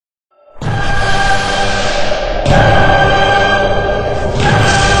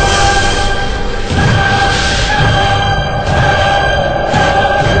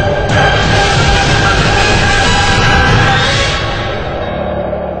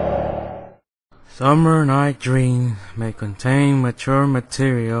Summer night dreams may contain mature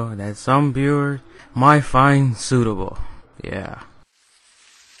material that some viewers might find suitable. Yeah.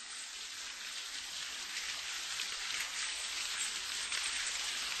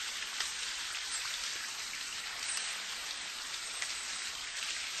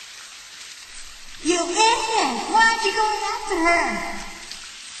 You idiot! Why aren't you going after her?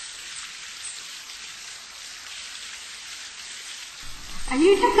 Are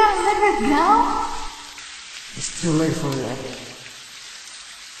you just gonna let her go? It's too late for that.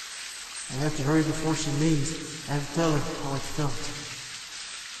 I have to hurry before she leaves. I have to tell her how I felt.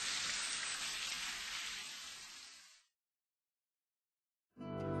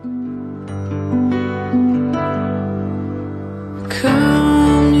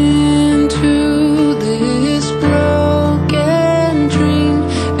 Come into this broken dream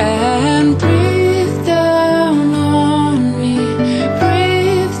and breathe down on me.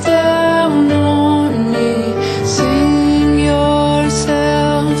 Breathe down on me. Sing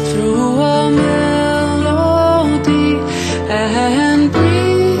yourself through a melody and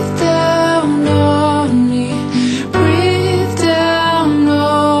breathe down on me. Breathe down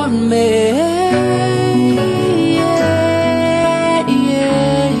on me.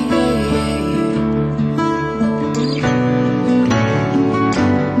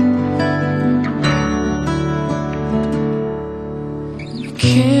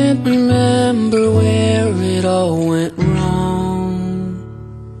 Can't remember where it all went wrong.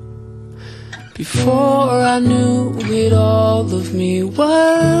 Before I knew it, all of me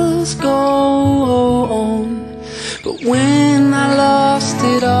was gone. But when I lost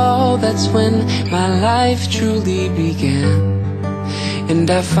it all, that's when my life truly began. And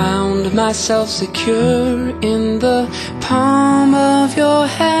I found myself secure in the palm of your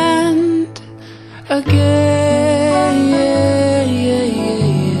hand again.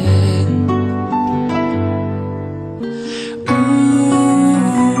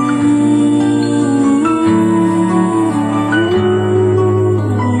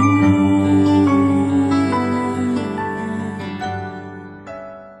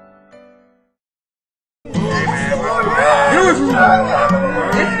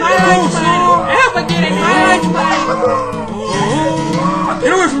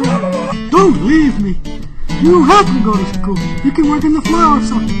 Don't leave me! You have to go to school. You can work in the flower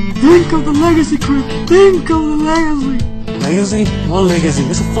shop. Think of the legacy, Chris. Think of the legacy. Legacy? What legacy?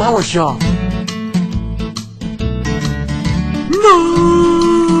 It's a flower shop. No!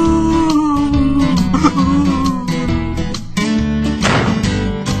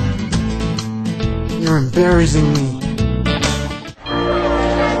 You're embarrassing me.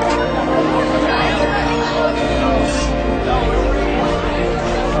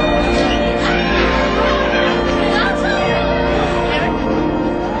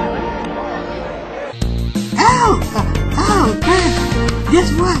 Guess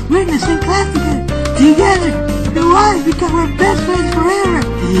what? We're in the same class together. Together. You're right. Become our best friends forever.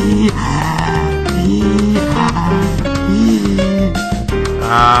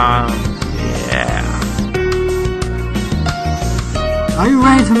 Yeah. Are you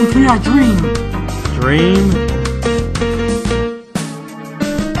ready to complete our dream? Dream?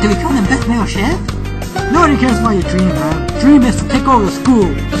 To become the best male chef? Nobody cares about your dream, man. Dream is to take over the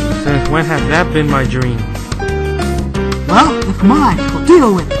school. Since when has that been my dream? Well, it's mine. So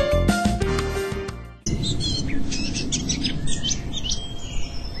deal with it.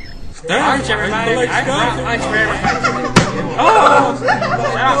 Lunch, everybody! I brought lunch for everybody! Oh!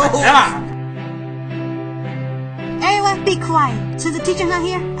 Everyone be quiet. Since the teacher's not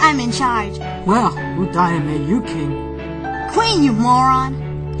here, I'm in charge. Well, who died and made you king? Queen, you moron.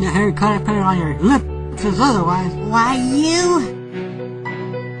 Your hair cut and put it on your lip. Says otherwise. Why, you?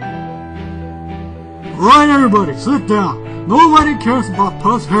 Alright, everybody, sit down. Nobody cares about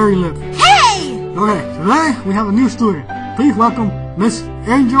Puff's hairy lip. Hey! Okay, today we have a new student. Please welcome Miss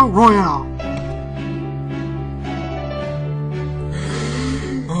Angel Royale.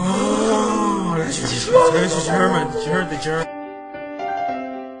 Oh, that's German. You heard the German.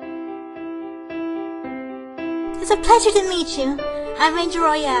 It's a pleasure to meet you. I'm Angel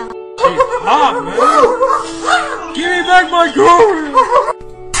Royale. Stop, man! Give me back my girl!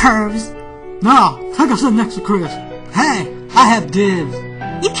 Pervs. Now, take a seat next to Chris. Hey, I have dibs.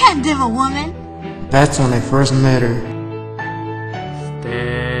 You can't div a woman. That's when I first met her.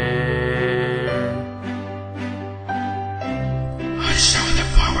 I saw the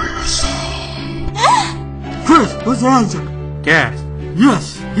power of soul. Chris, what's the answer? Gas.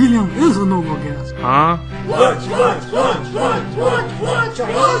 Yes, helium is a noble gas. Huh? Lunch!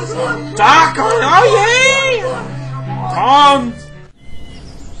 Taco! Oh yeah! Tom!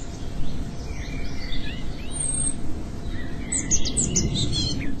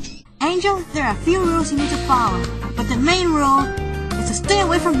 Angel, there are a few rules you need to follow, but the main rule is to stay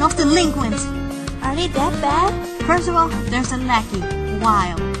away from those delinquents. Are they that bad? First of all, there's a lackey,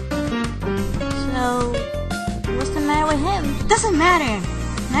 Wild. So, what's the matter with him? Doesn't matter.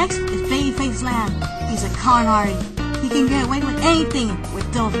 Next is Babyface Lamb. He's a con artist. He can get away with anything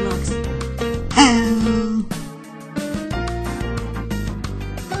with those looks.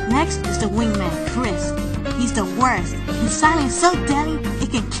 Next is the wingman, Chris. He's the worst. His silence is so deadly, it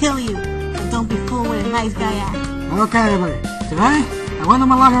can kill you. So don't be fooled with a nice guy act. Okay, everybody. Today, I went to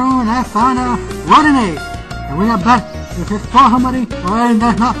my locker room and I found a rotten egg. And we got bet if it's for somebody or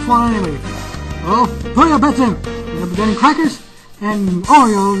that's not for anybody. Well, put your bets in. We're gonna be getting crackers and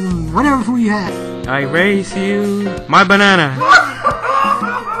Oreos and whatever food you have. I raise you my banana.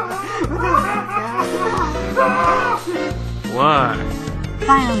 What?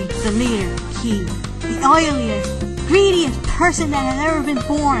 Finally, the leader, Keeve. The oiliest, greediest person that has ever been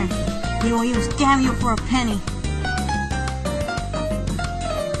born. He will even scam you for a penny.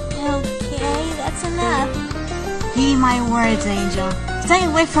 Okay, that's enough. Heed my words, Angel. Stay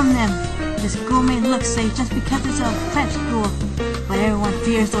away from them. The school may look safe just because it's a prep school, but everyone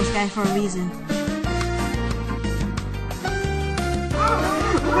fears those guys for a reason.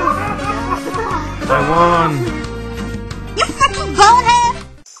 I won. You freaking bonehead!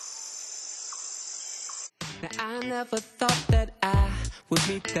 Now I never thought that I would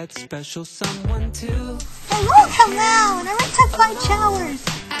meet that special someone too. Hey, won't come out! I already took 5 showers.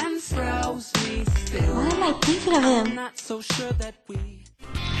 And froze me still. Why am I thinking of I'm him? not so sure that we.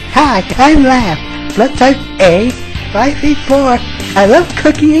 Hi, I'm Lamb, blood type A, 5 feet 4. I love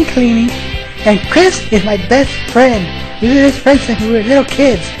cooking and cleaning, and Chris is my best friend. We were his friends since we were little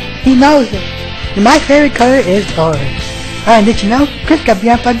kids. He knows it. And my favorite color is orange. And did you know Chris got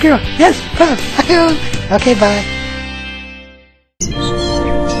beat up by a girl? Yes, proud. Okay, bye. Still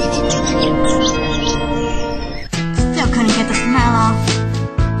couldn't get the smell off.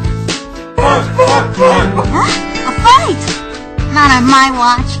 Huh? A fight? Not on my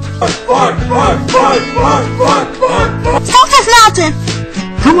watch. Smoke this mountain!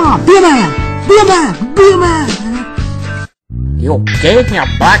 Come on, be a man! Be a man! Be a man! You gave me a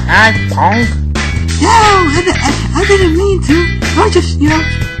black eye, punk? No, I didn't mean to. I was just,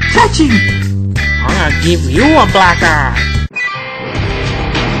 touching. I'm gonna give you a black eye.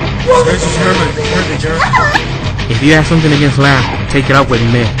 This is Herman. If you have something against Lamb, take it up with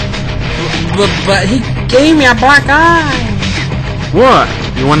me. But he gave me a black eye. What?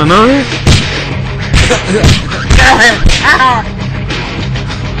 You want another? Kill him! Ow!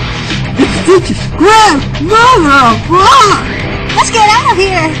 It's a scrap! Mother of fuck! Let's get out of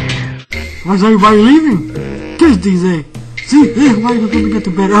here! Why's everybody leaving? Kiss these eggs. See, this is why you're gonna get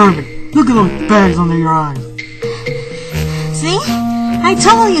to bed early. Look at those bags under your eyes. See? I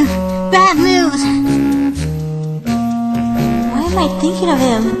told you! Bad news! Why am I thinking of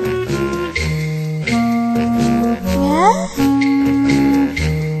him? Yeah?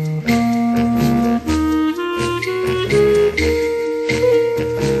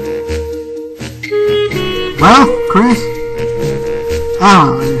 Well, Chris? I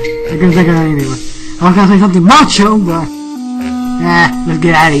don't know. I couldn't think of anything. I was gonna say something macho, but... let's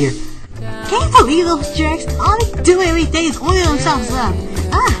get out of here. Can you believe those jerks? All they do every day is oil themselves up.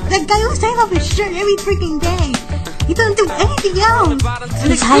 That guy who takes off his shirt every freaking day. He doesn't do anything else.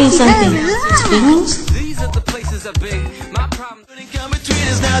 He's hiding something. His feelings? These are the places I've been. My problem couldn't come between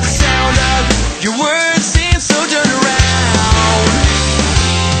us. Now the sound of your words seems so turned around.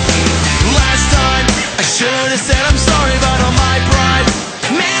 Last time I should have said I'm sorry, but all my pride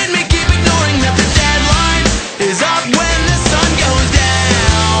made me keep ignoring that the deadline is up when the sun goes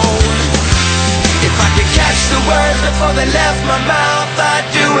down. If I could catch the words before they left my mouth, I'd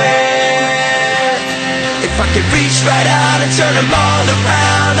do it. If I could reach right out and turn them all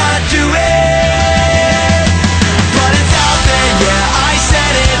around, I'd do it. But it's out there, yeah, I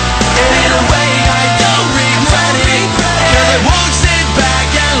said it, and in a way I don't regret it, 'cause I won't sit back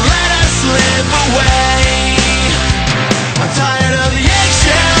and let us slip away. I'm tired of the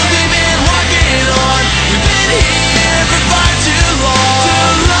eggshells we've been walking on. We've been here for far too long.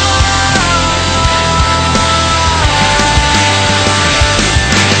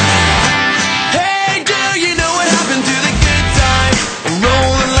 Hey, do you know what happened to the good time?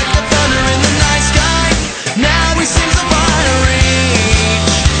 Rolling like the thunder in the night sky. Now we seem so far to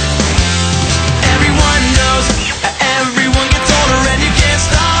reach. Everyone knows, everyone gets older, and you can't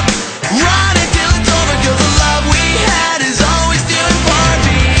stop running till it's over, 'cause the love we had is always still in far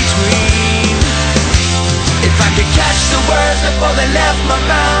between. If I could catch the words before they left my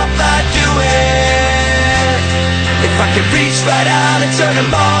mouth, I'd do it. If I could reach right out and turn them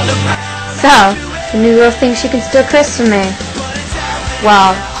all around. So, the new girl thinks she can steal Chris from me.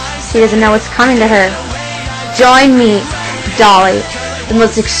 Well, she doesn't know what's coming to her. Join me, Dolly, the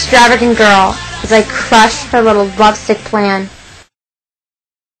most extravagant girl, as I crush her little lovesick plan.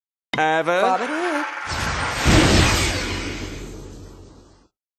 Ever